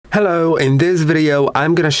Hello, in this video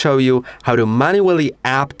I'm gonna show you how to manually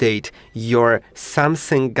update your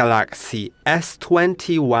Samsung Galaxy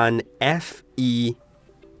S21 FE.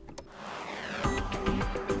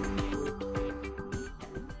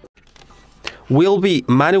 We'll be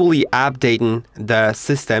manually updating the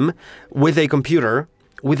system with a computer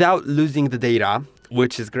without losing the data,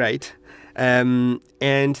 which is great. And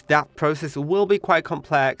that process will be quite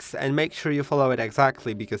complex, and make sure you follow it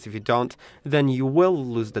exactly, because if you don't, then you will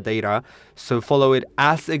lose the data. So follow it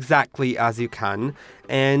as exactly as you can.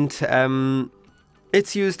 And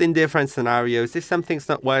it's used in different scenarios. If something's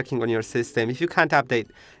not working on your system, if you can't update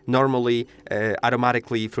normally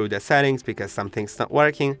automatically through the settings because something's not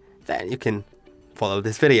working, then you can follow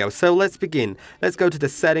this video. So let's begin. Let's go to the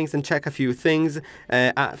settings and check a few things.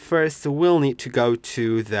 At first, we'll need to go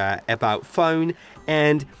to the About Phone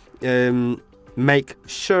and make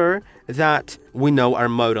sure that we know our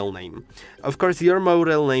model name. Of course, your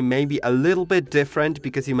model name may be a little bit different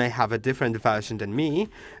because you may have a different version than me,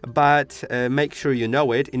 but make sure you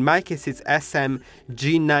know it. In my case, it's SAMSUNG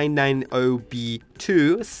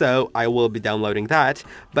so I will be downloading that.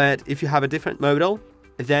 But if you have a different model,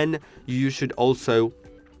 then you should also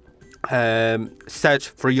search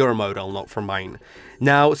for your model, not for mine.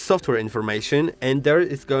 Now, software information, and there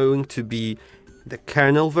is going to be the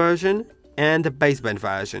kernel version and the baseband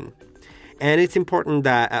version. And it's important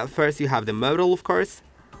that at first you have the model, of course,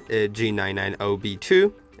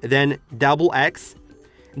 G990B2, then XX,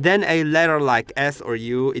 then a letter like S or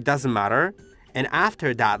U, it doesn't matter, and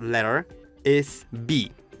after that letter is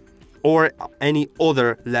B, or any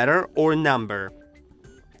other letter or number.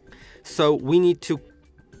 So we need to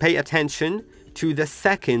pay attention to the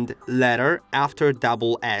second letter after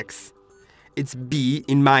XX. It's B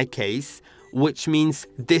in my case, which means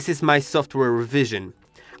this is my software revision.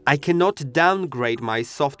 I cannot downgrade my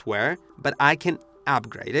software, but I can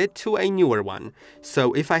upgrade it to a newer one.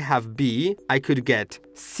 So if I have B, I could get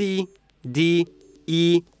C, D,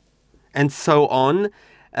 E, and so on.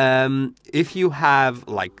 If you have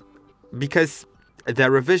because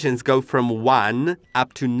the revisions go from 1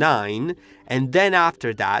 up to 9, and then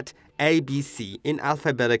after that, A, B, C in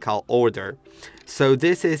alphabetical order. So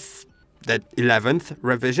this is the 11th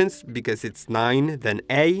revisions because it's 9, then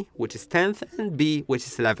A, which is 10th, and B, which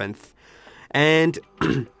is 11th. And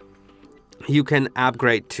you can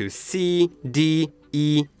upgrade to C, D,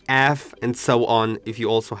 E, F, and so on if you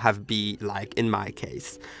also have B, like in my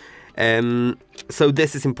case. So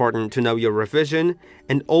this is important to know your revision.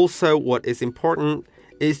 And also what is important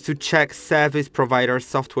is to check service provider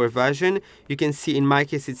software version. You can see in my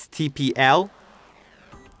case it's TPL.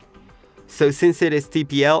 So since it is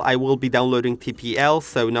TPL, I will be downloading TPL,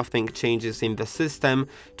 so nothing changes in the system,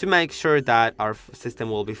 to make sure that our system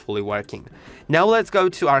will be fully working. Now let's go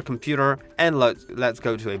to our computer and let's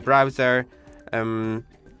go to a browser. And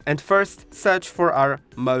first search for our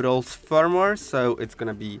model's firmware. So it's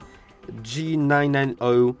gonna be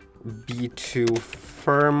G990B2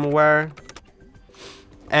 firmware.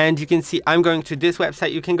 And you can see I'm going to this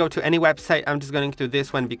website. You can go to any website. I'm just going to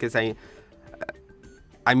this one because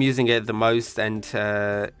I'm using it the most, and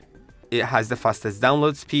it has the fastest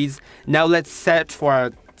download speeds. Now let's search for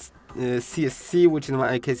CSC, which in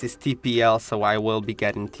my case is TPL, so I will be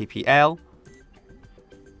getting TPL.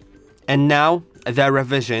 And now the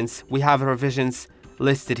revisions. We have revisions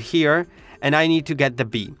listed here, and I need to get the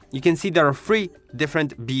B. You can see there are 3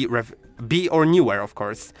 different B or newer, of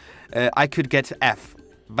course. I could get F,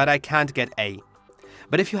 but I can't get A.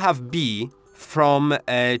 But if you have B from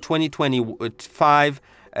 2025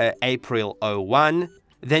 April 01,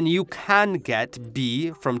 then you can get B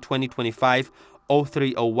from 2025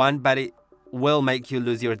 0301, but it will make you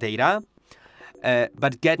lose your data.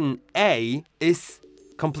 But getting A is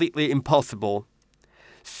completely impossible.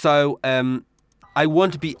 So I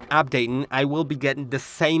won't be updating. I will be getting the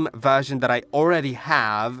same version that I already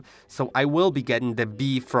have. So I will be getting the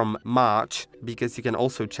B from March, because you can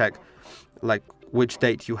also check which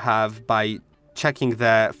date you have by checking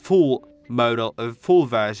the full model, full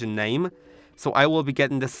version name. So I will be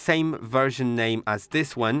getting the same version name as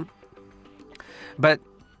this one, but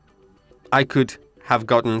I could have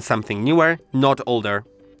gotten something newer, not older.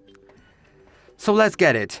 So let's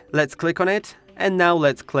get it. Let's click on it. And now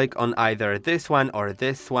let's click on either this one or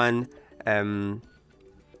this one. And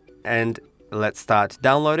let's start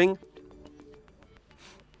downloading.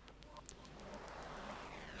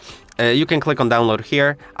 You can click on download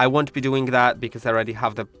here. I won't be doing that because I already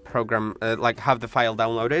have the program, have the file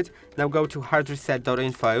downloaded. Now go to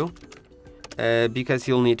HardReset.Info because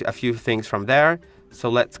you'll need a few things from there. So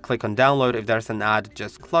let's click on download. If there's an ad,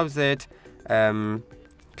 just close it.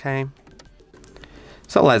 Okay.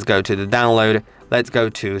 So let's go to the download. Let's go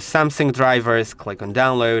to Samsung drivers, click on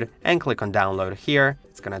download, and click on download here.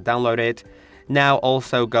 It's gonna download it. Now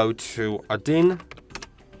also go to Odin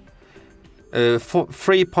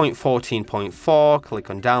 3.14.4, click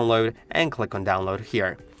on download, and click on download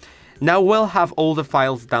here. Now we'll have all the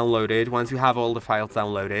files downloaded. Once you have all the files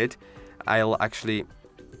downloaded, I'll actually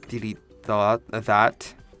delete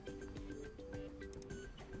that.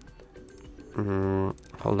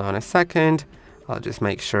 Hold on a second. I'll just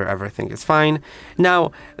make sure everything is fine.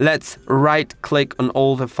 Now let's right click on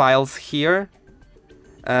all the files here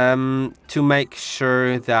to make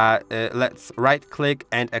sure that let's right click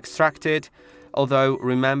and extract it. Although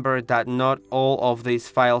remember that not all of these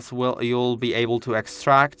files you'll be able to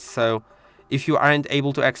extract. So if you aren't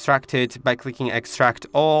able to extract it by clicking extract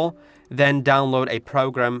all, then download a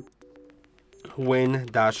program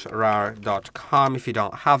win-rar.com. If you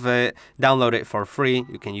don't have it, download it for free.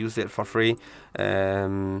 You can use it for free.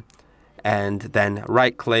 And then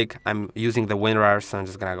right click. I'm using the WinRAR, so I'm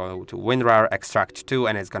just gonna go to WinRAR, extract to,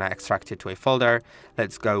 and it's gonna extract it to a folder.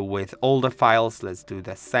 Let's go with all the files. Let's do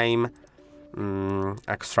the same.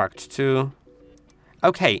 Extract to.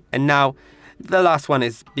 Okay, and now the last one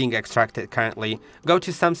is being extracted currently. Go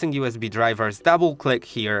to Samsung USB drivers, double click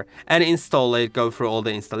here and install it. Go through all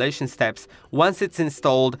the installation steps. Once it's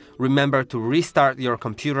installed, remember to restart your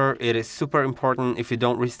computer. It is super important. If you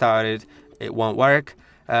don't restart it, it won't work.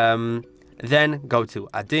 Then go to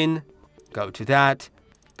Odin, go to that,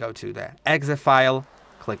 go to the exe file,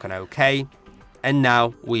 click on OK, and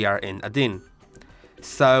now we are in Odin.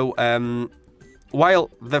 So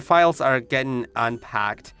while the files are getting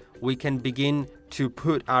unpacked, we can begin to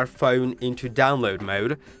put our phone into download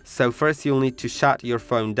mode. So first you'll need to shut your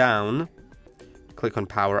phone down. Click on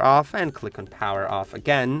power off and click on power off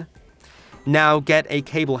again. Now get a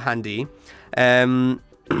cable handy.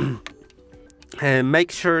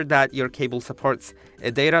 Make sure that your cable supports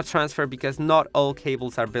a data transfer, because not all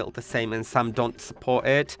cables are built the same and some don't support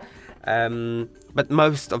it. But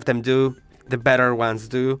most of them do. The better ones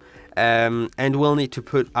do. And we'll need to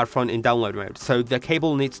put our phone in download mode. So the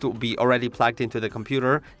cable needs to be already plugged into the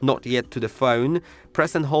computer, not yet to the phone.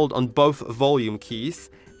 Press and hold on both volume keys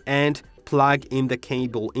and plug in the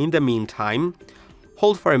cable in the meantime.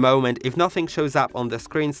 Hold for a moment. If nothing shows up on the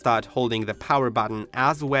screen, start holding the power button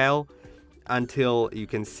as well until you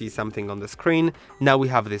can see something on the screen. Now we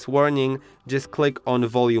have this warning. Just click on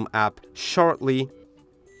volume up shortly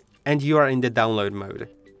and you are in the download mode.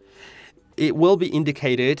 It will be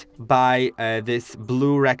indicated by this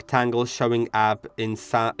blue rectangle showing up in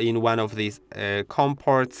one of these COM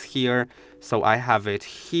ports here. So I have it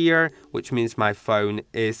here, which means my phone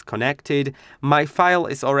is connected. My file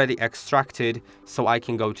is already extracted, so I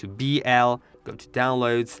can go to BL, go to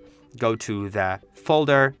downloads, go to the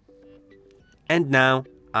folder, and now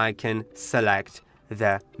I can select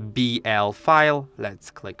the BL file. Let's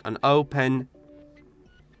click on open.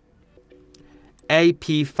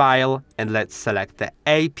 AP file, and let's select the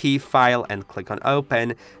AP file and click on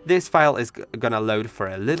open. This file is gonna load for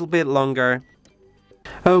a little bit longer.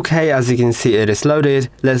 Okay, as you can see, it is loaded.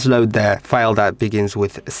 Let's load the file that begins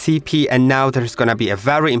with CP, and now there's gonna be a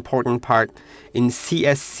very important part. In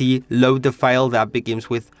CSC, load the file that begins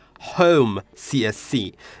with home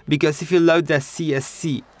CSC, because if you load the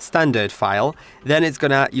CSC standard file, then it's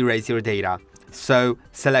gonna erase your data. So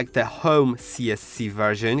select the home CSC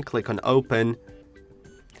version, click on open.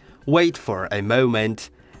 Wait for a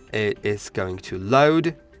moment, it is going to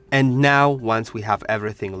load. And now, once we have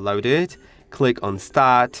everything loaded, click on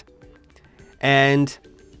start and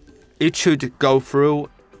it should go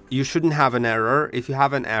through. You shouldn't have an error. If you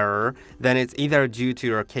have an error, then it's either due to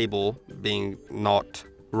your cable being not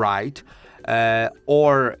right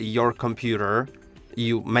or your computer.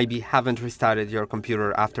 You maybe haven't restarted your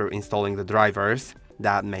computer after installing the drivers.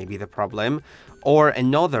 That may be the problem. Or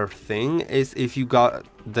another thing is if you got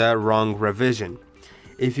the wrong revision.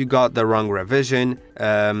 If you got the wrong revision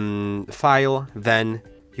file, then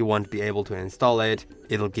you won't be able to install it.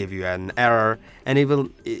 It'll give you an error, and it will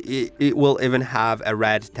even have a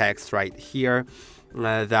red text right here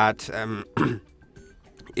that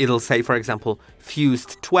it'll say, for example,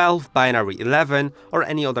 fused 12, binary 11, or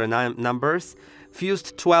any other numbers.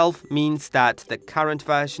 Fused 12 means that the current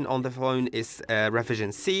version on the phone is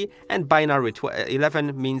revision C, and binary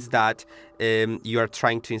 11 means that you are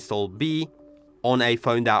trying to install B on a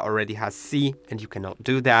phone that already has C, and you cannot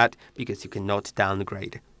do that because you cannot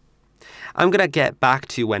downgrade. I'm gonna get back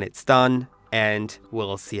to you when it's done, and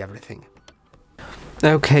we'll see everything.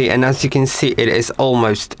 Okay, and as you can see, it is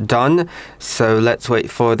almost done. So let's wait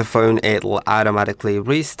for the phone. It'll automatically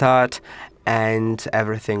restart and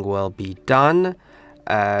everything will be done.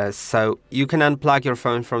 So you can unplug your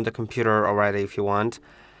phone from the computer already if you want.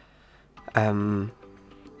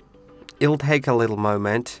 It'll take a little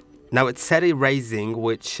moment. Now it said erasing,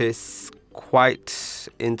 which is quite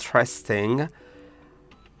interesting.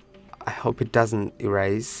 I hope it doesn't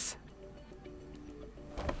erase.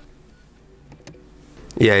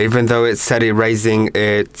 Yeah, even though it said erasing,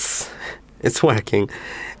 it's working.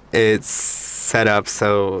 It's set up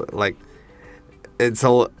so like it's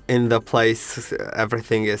all in the place.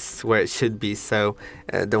 Everything is where it should be. So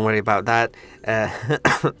don't worry about that.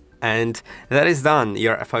 And that is done.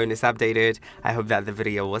 Your phone is updated. I hope that the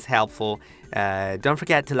video was helpful. Don't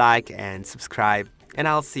forget to like and subscribe, and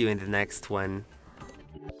I'll see you in the next one.